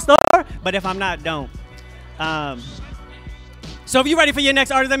 world star. But if I'm not, don't. So if you're ready for your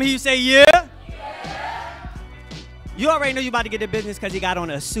next artist, let me hear you say, yeah. You already know you about to get the business because he got on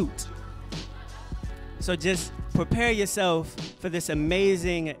a suit. So just prepare yourself for this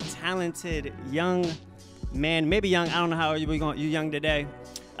amazing, talented young man. Maybe young, I don't know how old you're young today.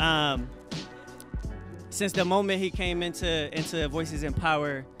 Since the moment he came into Voices in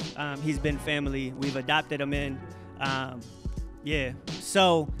Power, he's been family. We've adopted him in. Yeah.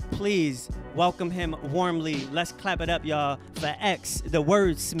 So please welcome him warmly. Let's clap it up, y'all, for X, the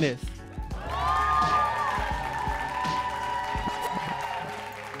wordsmith.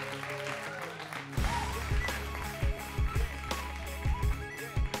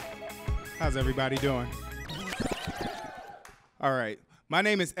 How's everybody doing? All right. My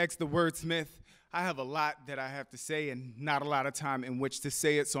name is X the Wordsmith. I have a lot that I have to say and not a lot of time in which to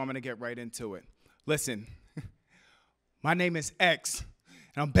say it, so I'm going to get right into it. Listen, my name is X,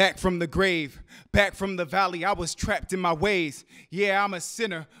 and I'm back from the grave, back from the valley. I was trapped in my ways. Yeah, I'm a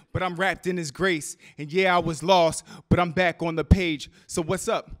sinner, but I'm wrapped in his grace. And yeah, I was lost, but I'm back on the page. So what's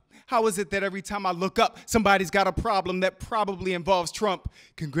up? How is it that every time I look up, somebody's got a problem that probably involves Trump?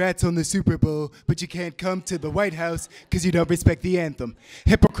 Congrats on the Super Bowl, but you can't come to the White House because you don't respect the anthem.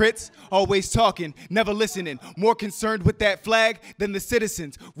 Hypocrites, always talking, never listening, more concerned with that flag than the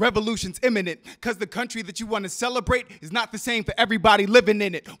citizens. Revolution's imminent because the country that you want to celebrate is not the same for everybody living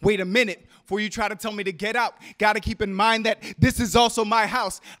in it. Wait a minute, before you try to tell me to get out, gotta keep in mind that this is also my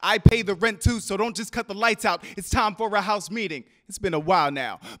house. I pay the rent too, so don't just cut the lights out. It's time for a house meeting. It's been a while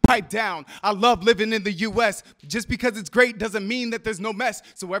now. Pipe down. I love living in the U.S. Just because it's great doesn't mean that there's no mess.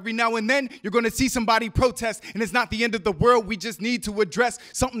 So every now and then, you're going to see somebody protest, and it's not the end of the world. We just need to address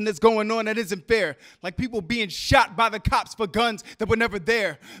something that's going on that isn't fair. Like people being shot by the cops for guns that were never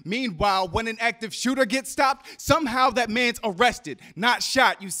there. Meanwhile, when an active shooter gets stopped, somehow that man's arrested, not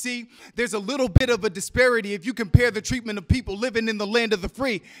shot. You see, there's a little bit of a disparity if you compare the treatment of people living in the land of the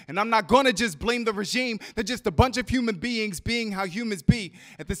free. And I'm not going to just blame the regime. They're just a bunch of human beings being how humans be.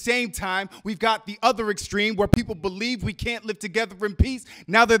 At the same time, we've got the other extreme where people believe we can't live together in peace.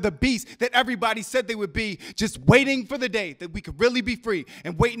 Now they're the beasts that everybody said they would be, just waiting for the day that we could really be free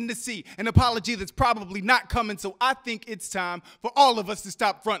and waiting to see an apology that's probably not coming. So I think it's time for all of us to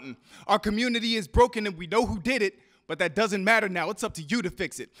stop fronting. Our community is broken and we know who did it, but that doesn't matter now. It's up to you to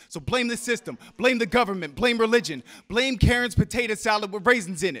fix it. So blame the system, blame the government, blame religion, blame Karen's potato salad with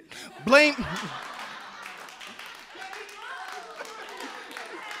raisins in it. Blame...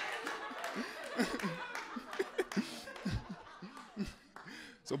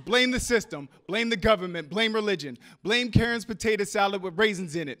 So blame the system, blame the government, blame religion, blame Karen's potato salad with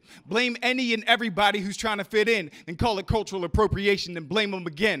raisins in it. Blame any and everybody who's trying to fit in and call it cultural appropriation and blame them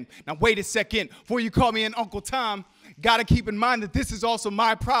again. Now wait a second, before you call me an Uncle Tom, gotta keep in mind that this is also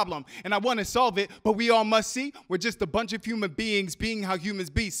my problem and I want to solve it, but we all must see we're just a bunch of human beings being how humans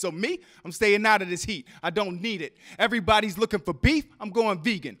be. So me, I'm staying out of this heat. I don't need it. Everybody's looking for beef, I'm going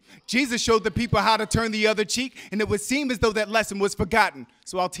vegan. Jesus showed the people how to turn the other cheek, and it would seem as though that lesson was forgotten.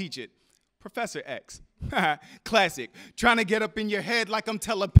 So I'll teach it. Professor X. Classic. Trying to get up in your head like I'm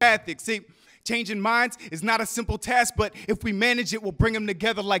telepathic. See, changing minds is not a simple task, but if we manage it, we'll bring them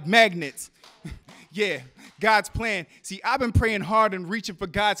together like magnets. Yeah, God's plan. See, I've been praying hard and reaching for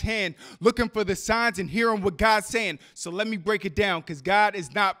God's hand, looking for the signs and hearing what God's saying. So let me break it down, because God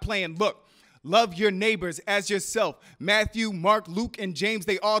is not playing. Look, love your neighbors as yourself. Matthew, Mark, Luke, and James,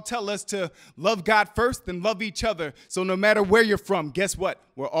 they all tell us to love God first, then love each other. So no matter where you're from, guess what?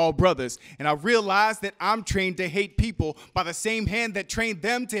 We're all brothers. And I realize that I'm trained to hate people by the same hand that trained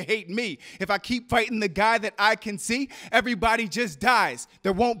them to hate me. If I keep fighting the guy that I can see, everybody just dies.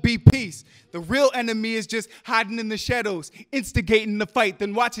 There won't be peace. The real enemy is just hiding in the shadows, instigating the fight,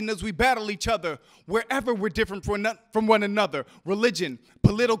 then watching as we battle each other. Wherever we're different from one another, religion,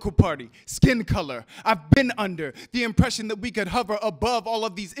 political party, skin color. I've been under the impression that we could hover above all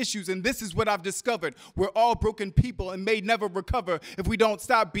of these issues, and this is what I've discovered. We're all broken people and may never recover if we don't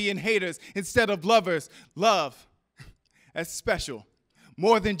stop being haters instead of lovers. Love, as special,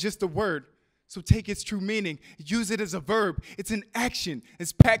 more than just a word. So take its true meaning, use it as a verb. It's an action.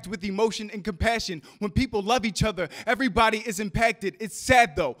 It's packed with emotion and compassion. When people love each other, everybody is impacted. It's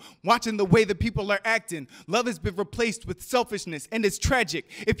sad, though, watching the way that people are acting. Love has been replaced with selfishness, and it's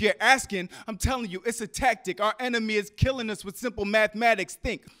tragic. If you're asking, I'm telling you, it's a tactic. Our enemy is killing us with simple mathematics.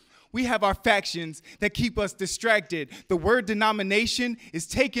 Think. We have our factions that keep us distracted. The word denomination is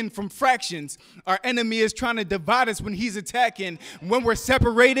taken from fractions. Our enemy is trying to divide us when he's attacking. When we're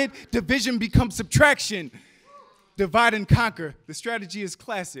separated, division becomes subtraction. Divide and conquer. The strategy is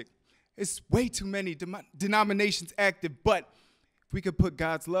classic. It's way too many denominations active, but if we could put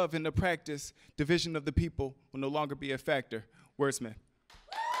God's love into practice, division of the people will no longer be a factor. Wordsmith.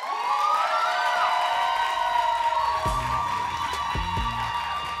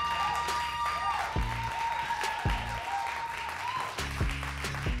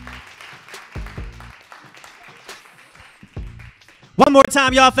 One more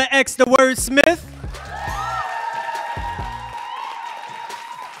time, y'all, for X the word Smith.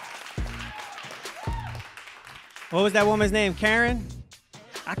 What was that woman's name? Karen?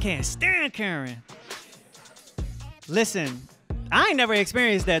 I can't stand Karen. Listen, I ain't never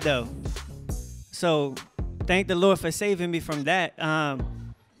experienced that though. So thank the Lord for saving me from that. I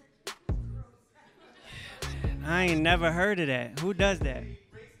ain't never heard of that. Who does that?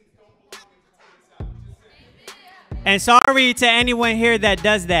 And sorry to anyone here that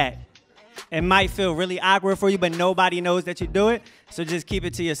does that. It might feel really awkward for you, but nobody knows that you do it. So just keep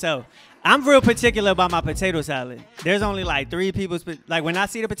it to yourself. I'm real particular about my potato salad. There's only like 3 people, like when I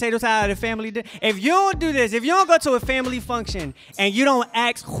see the potato salad at a family dinner, if you don't do this, if you don't go to a family function and you don't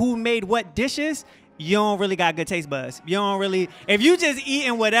ask who made what dishes, you don't really got good taste buds. You don't really, if you just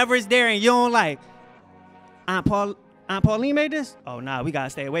eating whatever's there and you don't like, Aunt Pauline made this? Oh, nah, we gotta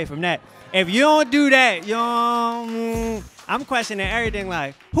stay away from that. If you don't do that, you don't, I'm questioning everything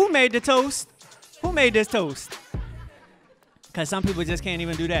like, who made the toast? Who made this toast? Because some people just can't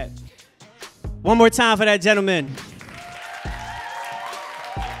even do that. One more time for that gentleman.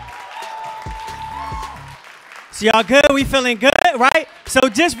 So y'all good? We feeling good, right? So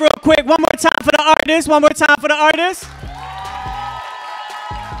just real quick, one more time for the artist. One more time for the artist.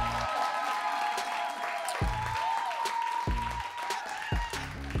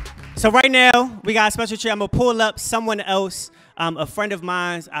 So right now, we got a special treat. I'm going to pull up someone else, a friend of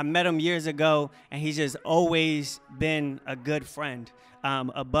mine. I met him years ago, and he's just always been a good friend.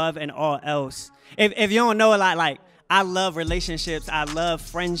 Above and all else. If you don't know a lot, like, I love relationships. I love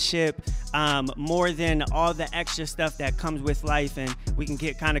friendship more than all the extra stuff that comes with life, and we can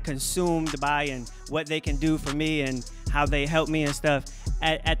get kind of consumed by and what they can do for me and how they help me and stuff.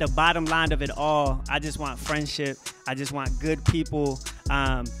 At the bottom line of it all, I just want friendship. I just want good people.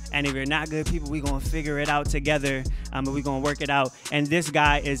 And if you're not good people, we're going to figure it out together, and we're going to work it out. And this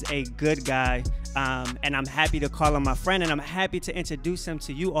guy is a good guy. And I'm happy to call him my friend, and I'm happy to introduce him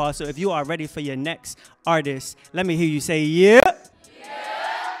to you all. So if you are ready for your next artist, let me hear you say, yeah. Yeah.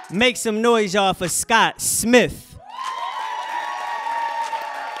 Make some noise, y'all, for Scott Smith.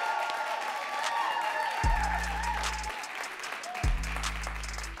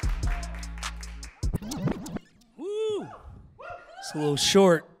 Woo! It's a little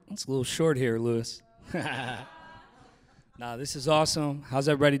short. It's a little short here, Luis. Nah, this is awesome. How's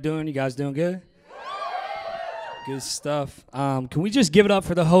everybody doing? You guys doing good? Good stuff. Can we just give it up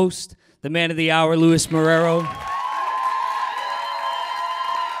for the host, the man of the hour, Luis Marrero?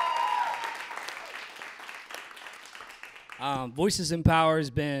 Voices in Power has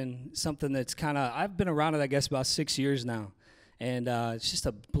been something that's kind of, I've been around it, I guess, about 6 years now. And it's just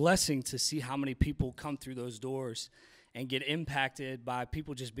a blessing to see how many people come through those doors and get impacted by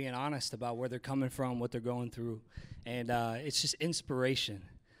people just being honest about where they're coming from, what they're going through. And it's just inspiration.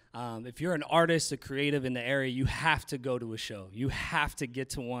 If you're an artist, a creative in the area, you have to go to a show. You have to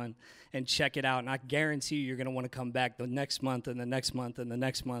get to one and check it out. And I guarantee you're going to want to come back the next month and the next month and the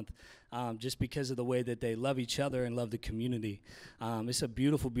next month just because of the way that they love each other and love the community. It's a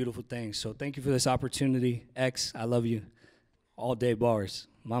beautiful, beautiful thing. So thank you for this opportunity. X, I love you. All day bars,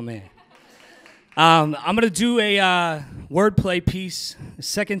 my man. I'm going to do a wordplay piece. The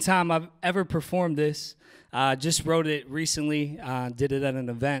second time I've ever performed this. Just wrote it recently, did it at an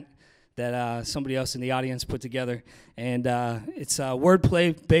event that somebody else in the audience put together. And it's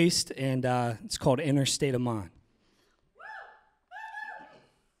wordplay based, and it's called Inner State of Mind.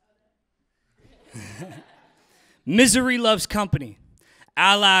 Misery loves company.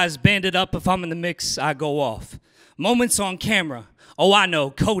 Allies banded up. If I'm in the mix, I go off. Moments on camera. Oh, I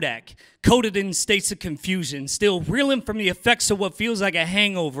know, Kodak. Coded in states of confusion, still reeling from the effects of what feels like a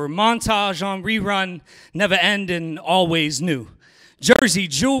hangover. Montage on rerun, never ending, always new. Jersey,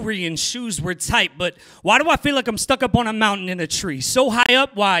 jewelry, and shoes were tight, but why do I feel like I'm stuck up on a mountain in a tree? So high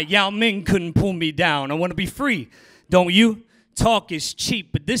up, why Yao Ming couldn't pull me down. I want to be free, don't you? Talk is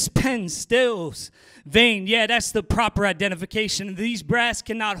cheap, but this pen stills. Vain, yeah, that's the proper identification. These brass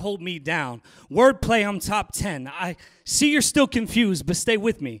cannot hold me down. Wordplay, I'm top 10. I see you're still confused, but stay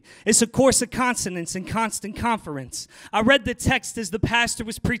with me. It's a course of consonants and constant conference. I read the text as the pastor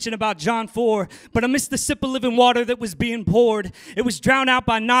was preaching about John 4, but I missed the sip of living water that was being poured. It was drowned out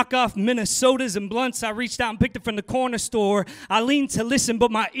by knockoff Minnesotas and blunts. I reached out and picked it from the corner store. I leaned to listen,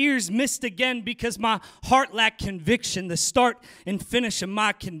 but my ears missed again because my heart lacked conviction, the start and finish of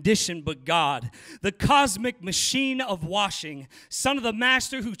my condition, but God, the cosmic machine of washing, son of the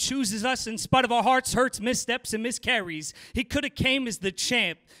master who chooses us in spite of our hearts, hurts, missteps, and miscarries. Marys. He could have came as the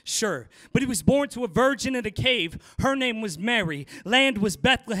champ, sure, but he was born to a virgin in a cave. Her name was Mary. Land was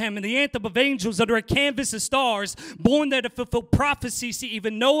Bethlehem, and the anthem of angels under a canvas of stars, born there to fulfill prophecy. See,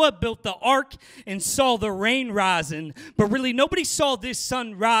 even Noah built the ark and saw the rain rising, but really nobody saw this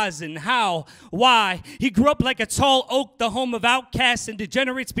sun rising. How? Why? He grew up like a tall oak, the home of outcasts and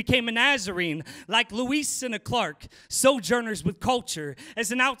degenerates, became a Nazarene, like Luis and a Clark, sojourners with culture.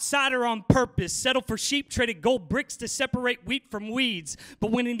 As an outsider on purpose, settled for sheep, traded gold bricks to separate wheat from weeds.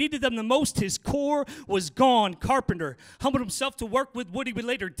 But when he needed them the most, his core was gone. Carpenter humbled himself to work with wood he would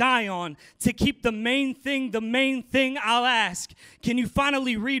later die on. To keep the main thing, I'll ask, can you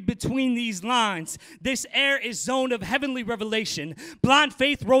finally read between these lines? This air is zone of heavenly revelation. Blind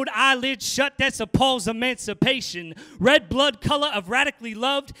faith rode eyelids shut, that's a Paul's emancipation. Red blood color of radically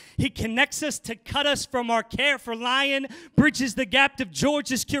loved, he connects us to cut us from our care for lion, bridges the gap of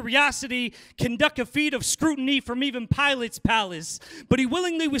George's curiosity, conduct a feed of scrutiny from even Pilate's palace. But he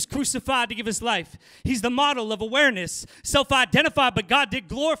willingly was crucified to give his life. He's the model of awareness, self-identified, but God did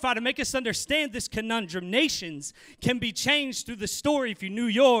glorify to make us understand this conundrum. Nations can be changed through the story if you knew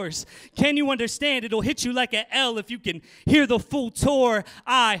yours. Can you understand? It'll hit you like an L if you can hear the full tour.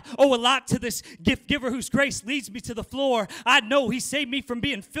 I owe a lot to this gift giver whose grace leads me to the floor. I know he saved me from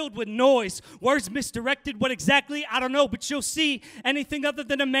being filled with noise. Words misdirected, what exactly? I don't know, but you'll see anything other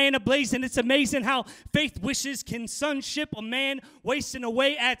than a man ablaze. And it's amazing how faith wishes can sunship a man wasting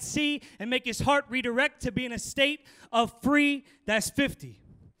away at sea and make his heart redirect to be in a state of free. That's 50.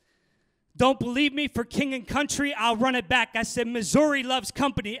 Don't believe me for king and country, I'll run it back. I said Missouri loves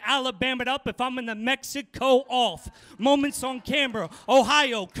company, Alabama it up if I'm in the Mexico off. Moments on camera,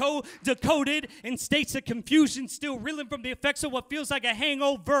 Ohio, decoded in states of confusion, still reeling from the effects of what feels like a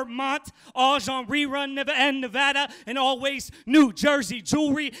hangover. Vermont, Oz on rerun, never end, Nevada, and always New Jersey.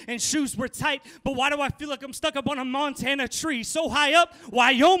 Jewelry and shoes were tight, but why do I feel like I'm stuck up on a Montana tree? So high up,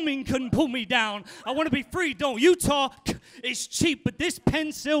 Wyoming couldn't pull me down. I want to be free, don't Utah? It's cheap, but this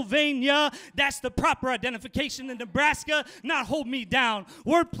Pennsylvania, that's the proper identification. In Nebraska, not hold me down.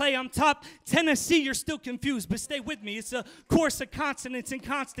 Wordplay on top. Tennessee, you're still confused, but stay with me. It's a course of consonants in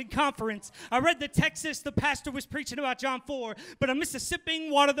constant conference. I read that Texas, the pastor was preaching about John 4, but a Mississippi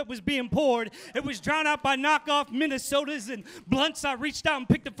water that was being poured, it was drowned out by knockoff Minnesotas and blunts. I reached out and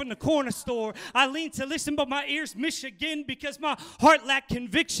picked up from the corner store. I leaned to listen, but my ears Michigan because my heart lacked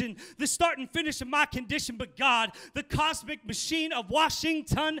conviction. The start and finish of my condition, but God, the cosmic machine of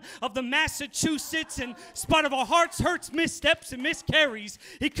Washington, of the Massachusetts, in spite of our hearts, hurts, missteps, and miscarries.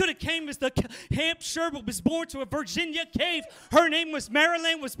 He could have came as the Hampshire, but was born to a Virginia cave. Her name was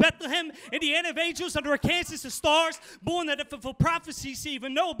Maryland, was Bethlehem, Indiana of angels under a Kansas of stars, born that if a prophecy see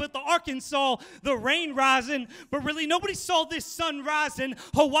even know, but the Arkansas, the rain rising, but really nobody saw this sun rising.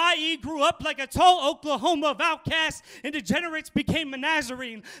 Hawaii grew up like a tall Oklahoma of outcasts, and degenerates became a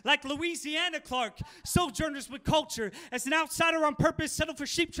Nazarene, like Louisiana Clark, sojourners with culture. As an outsider on purpose, settled for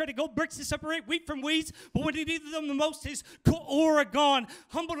sheep, traded gold bricks to separate wheat from weeds, but when he needed them the most, his Oregon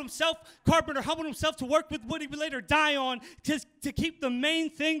humbled himself. Carpenter humbled himself to work with wood he would later die on. To keep the main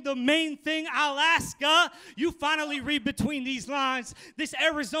thing, Alaska. You finally read between these lines. This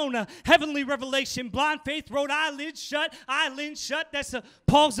Arizona, heavenly revelation. Blind faith wrote eyelids shut. That's a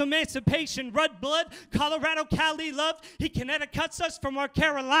Paul's emancipation. Red blood, Colorado, Cali loved. He Connecticut's us from our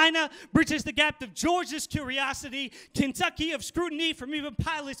Carolina. Bridges the gap of Georgia's curiosity. Kentucky of scrutiny from even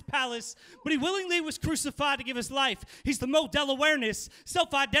Pilate's palace. But he willingly was crucified to give his life. He's the model awareness,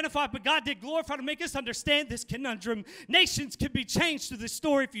 self-identified, but God did glorify to make us understand this conundrum. Nations could be changed through this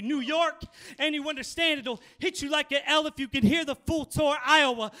story if you New York and you understand. It'll hit you like an L if you can hear the full tour.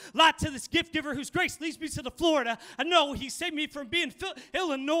 Iowa, lot to this gift giver whose grace leads me to the Florida. I know he saved me from being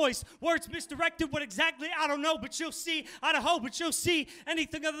Illinois. Words misdirected, what exactly? I don't know, but you'll see. Idaho, but you'll see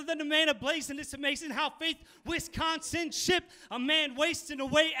anything other than a man ablaze. And it's amazing how faith, Wisconsin ship a man wasting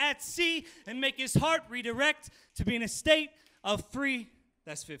away at sea and make his heart redirect to be in a state of free.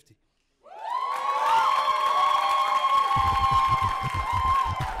 That's 50.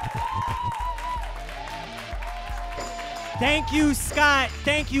 Thank you, Scott.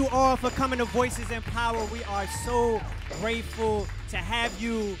 Thank you all for coming to Voices in Power. We are so grateful to have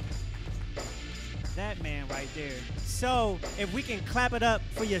you. That man right there. So, if we can clap it up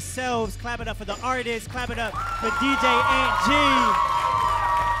for yourselves, clap it up for the artists, clap it up for DJ Aunt G.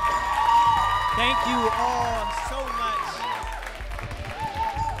 Thank you all so much.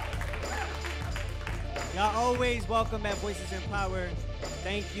 Y'all always welcome at Voices in Power.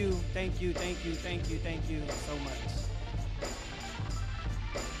 Thank you, thank you, thank you, thank you, thank you so much.